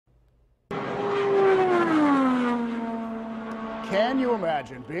Can you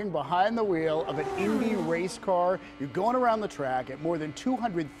imagine being behind the wheel of an Indy race car? You're going around the track at more than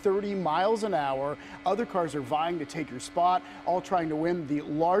 230 miles an hour. Other cars are vying to take your spot, all trying to win the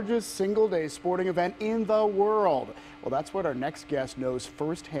largest single-day sporting event in the world. Well, that's what our next guest knows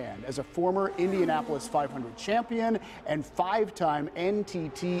firsthand. As a former Indianapolis 500 champion and five-time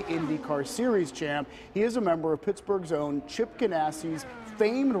NTT IndyCar Series champ, he is a member of Pittsburgh's own Chip Ganassi's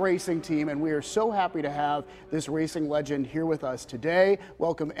famed racing team, and we are so happy to have this racing legend here with us today.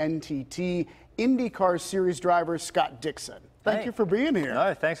 Welcome NTT IndyCar Series driver Scott Dixon. Thank you for being here.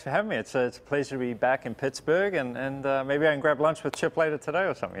 No, thanks for having me. It's a pleasure to be back in Pittsburgh, and maybe I can grab lunch with Chip later today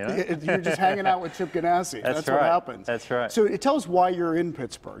or something, you know? You're just hanging out with Chip Ganassi. That's right. What happens. That's right. So tell us why you're in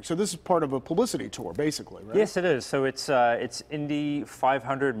Pittsburgh. So this is part of a publicity tour, basically, right? Yes, it is. So it's Indy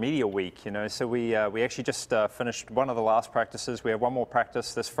 500 Media Week, you know. So we actually just finished one of the last practices. We have one more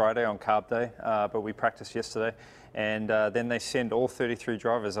practice this Friday on Carb Day, but we practiced yesterday. And then they send all 33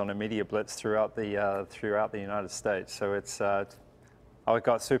 drivers on a media blitz throughout the United States. So I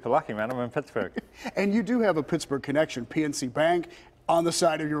got super lucky, man. I'm in Pittsburgh. And you do have a Pittsburgh connection. PNC Bank on the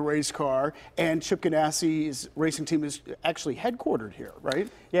side of your race car, and Chip Ganassi's racing team is actually headquartered here, right?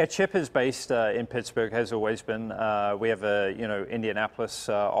 Yeah, Chip is based in Pittsburgh, has always been. We have a Indianapolis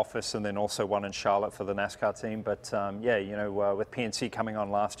office, and then also one in Charlotte for the NASCAR team. But yeah, with PNC coming on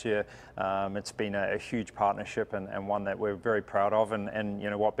last year, it's been a huge partnership and one that we're very proud of. And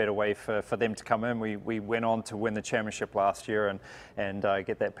what better way for them to come in? We went on to win the championship last year and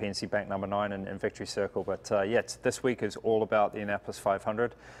get that PNC Bank number 9 in Victory Circle. But yeah, this week is all about the Indianapolis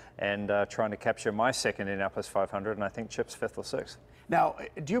 500 and trying to capture my second Indianapolis 500, and I think Chip's 5th or 6th. Now,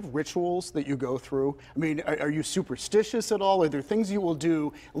 do you have rituals that you go through? I mean, are you superstitious at all? Are there things you will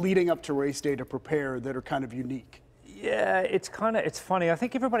do leading up to race day to prepare that are kind of unique? Yeah, it's funny. I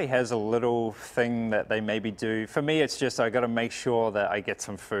think everybody has a little thing that they maybe do. For me, it's just I got to make sure that I get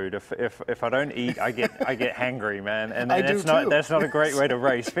some food. If I don't eat, I get hangry, man. And that's not a great way to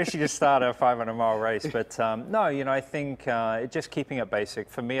race, especially to start a 500-mile race. But no, I think just keeping it basic.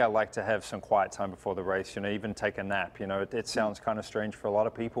 For me, I like to have some quiet time before the race. Even take a nap. It sounds kind of strange for a lot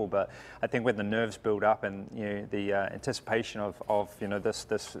of people, but I think when the nerves build up and the anticipation of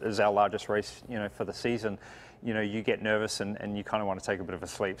this is our largest race for the season. You get nervous and you kind of want to take a bit of a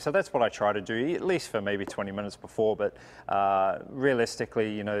sleep. So that's what I try to do, at least for maybe 20 minutes before. But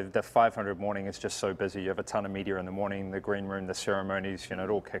realistically, the 500 morning is just so busy. You have a ton of media in the morning, the green room, the ceremonies, it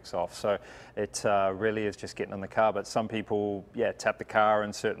all kicks off. So it really is just getting in the car. But some people, tap the car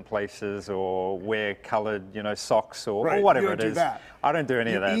in certain places or wear colored, socks or whatever it is. I don't do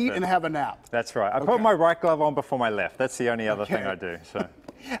any of that. You eat and have a nap. That's right. I put my right glove on before my left. That's the only other thing I do. So.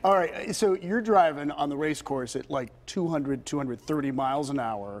 All right, so you're driving on the race course at like 230 miles an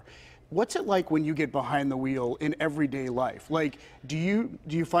hour. What's it like when you get behind the wheel in everyday life? Like, do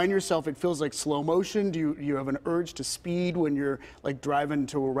you find yourself, it feels like slow motion? Do you have an urge to speed when you're like driving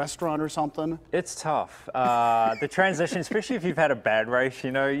to a restaurant or something? It's tough. The transition, especially if you've had a bad race,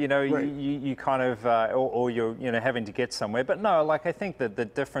 you kind of, or you're, having to get somewhere. But no, like I think that the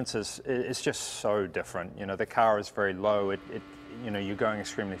difference is just so different. The car is very low. You're going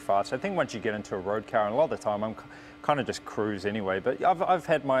extremely fast. I think once you get into a road car, and a lot of the time I'm kind of just cruise anyway, but I've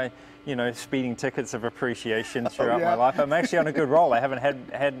had my, speeding tickets of appreciation throughout my life. I'm actually on a good roll. I haven't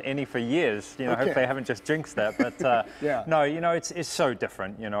had any for years. Hopefully I haven't just jinxed that. But no, it's so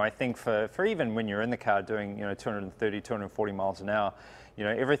different. I think for even when you're in the car doing, 230, 240 miles an hour,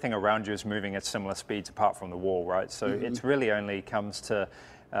 everything around you is moving at similar speeds apart from the wall, right? So it's really only comes to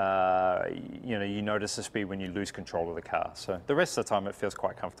you notice the speed when you lose control of the car. So the rest of the time, it feels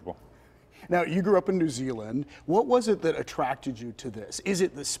quite comfortable. Now, you grew up in New Zealand. What was it that attracted you to this? Is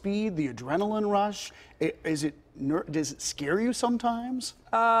it the speed, the adrenaline rush? Does it scare you sometimes?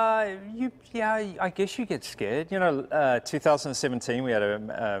 Yeah, I guess you get scared. 2017, we had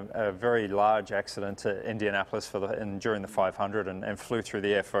a very large accident at Indianapolis during the 500 and flew through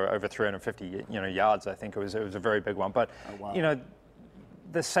the air for over 350 yards. I think it was a very big one. But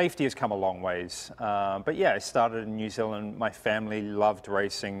the safety has come a long ways. But yeah, I started in New Zealand. My family loved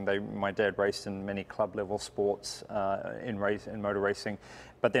racing. My dad raced in many club level sports in motor racing.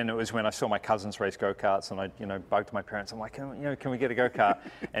 But then it was when I saw my cousins race go-karts and I bugged my parents. I'm like, can we get a go-kart?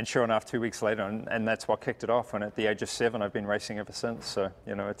 And sure enough, 2 weeks later, and that's what kicked it off. And at the age of 7, I've been racing ever since. So,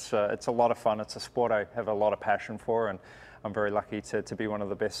 it's a lot of fun. It's a sport I have a lot of passion for, and I'm very lucky to be one of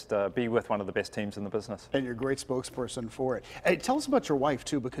the best, be with one of the best teams in the business. And you're a great spokesperson for it. Hey, tell us about your wife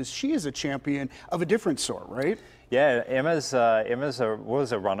too, because she is a champion of a different sort, right? Yeah, Emma's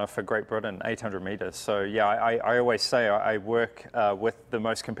was a runner for Great Britain, 800 meters. So yeah, I always say I work with the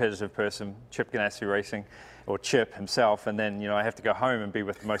most competitive person, Chip Ganassi Racing, or Chip himself, and then I have to go home and be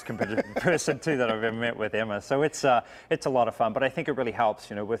with the most competitive person too that I've ever met, with Emma. So it's a lot of fun, but I think it really helps,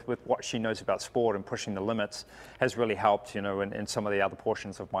 with what she knows about sport and pushing the limits has really helped, in some of the other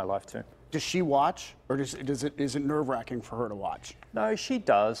portions of my life too. Does she watch, or is it nerve-wracking for her to watch? No, she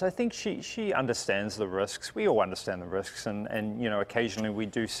does. I think she understands the risks. We all understand the risks, and occasionally we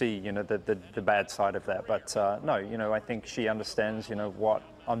do see the bad side of that. But no, I think she understands what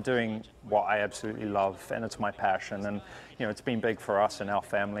I'm doing, what I absolutely love, and it's my passion. And it's been big for us and our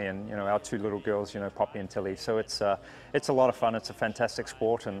family, and our two little girls, Poppy and Tilly. So it's a lot of fun. It's a fantastic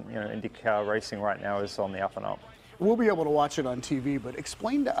sport, and IndyCar racing right now is on the up and up. We'll be able to watch it on TV, but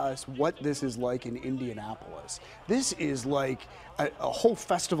explain to us what this is like in Indianapolis. This is like a whole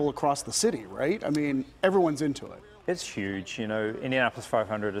festival across the city, right? I mean, everyone's into it. It's huge. Indianapolis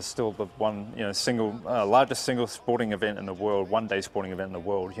 500 is still the one, largest single sporting event in the world, one-day sporting event in the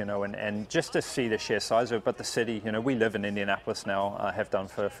world, and just to see the sheer size of it, but the city, we live in Indianapolis now, have done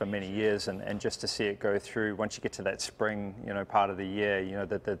for many years, and just to see it go through, once you get to that spring, part of the year,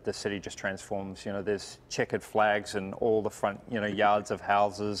 the city just transforms. There's checkered flags in all the front, yards of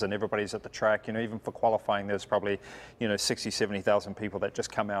houses, and everybody's at the track. Even for qualifying, there's probably, 60, 70,000 people that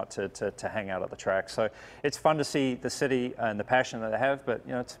just come out to hang out at the track. So it's fun to see the city and the passion that they have, but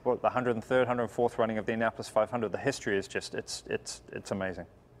it's what, the 103rd, 104th running of the Indianapolis 500. The history is just, it's amazing.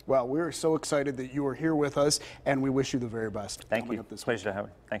 Well, we're so excited that you are here with us, and we wish you the very best. Thank you. Pleasure to have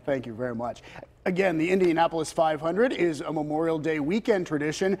me. Thank you. Thank you very much. Again, the Indianapolis 500 is a Memorial Day weekend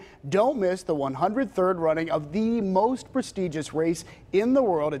tradition. Don't miss the 103rd running of the most prestigious race in the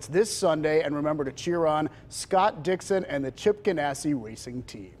world. It's this Sunday, and remember to cheer on Scott Dixon and the Chip Ganassi racing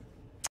team.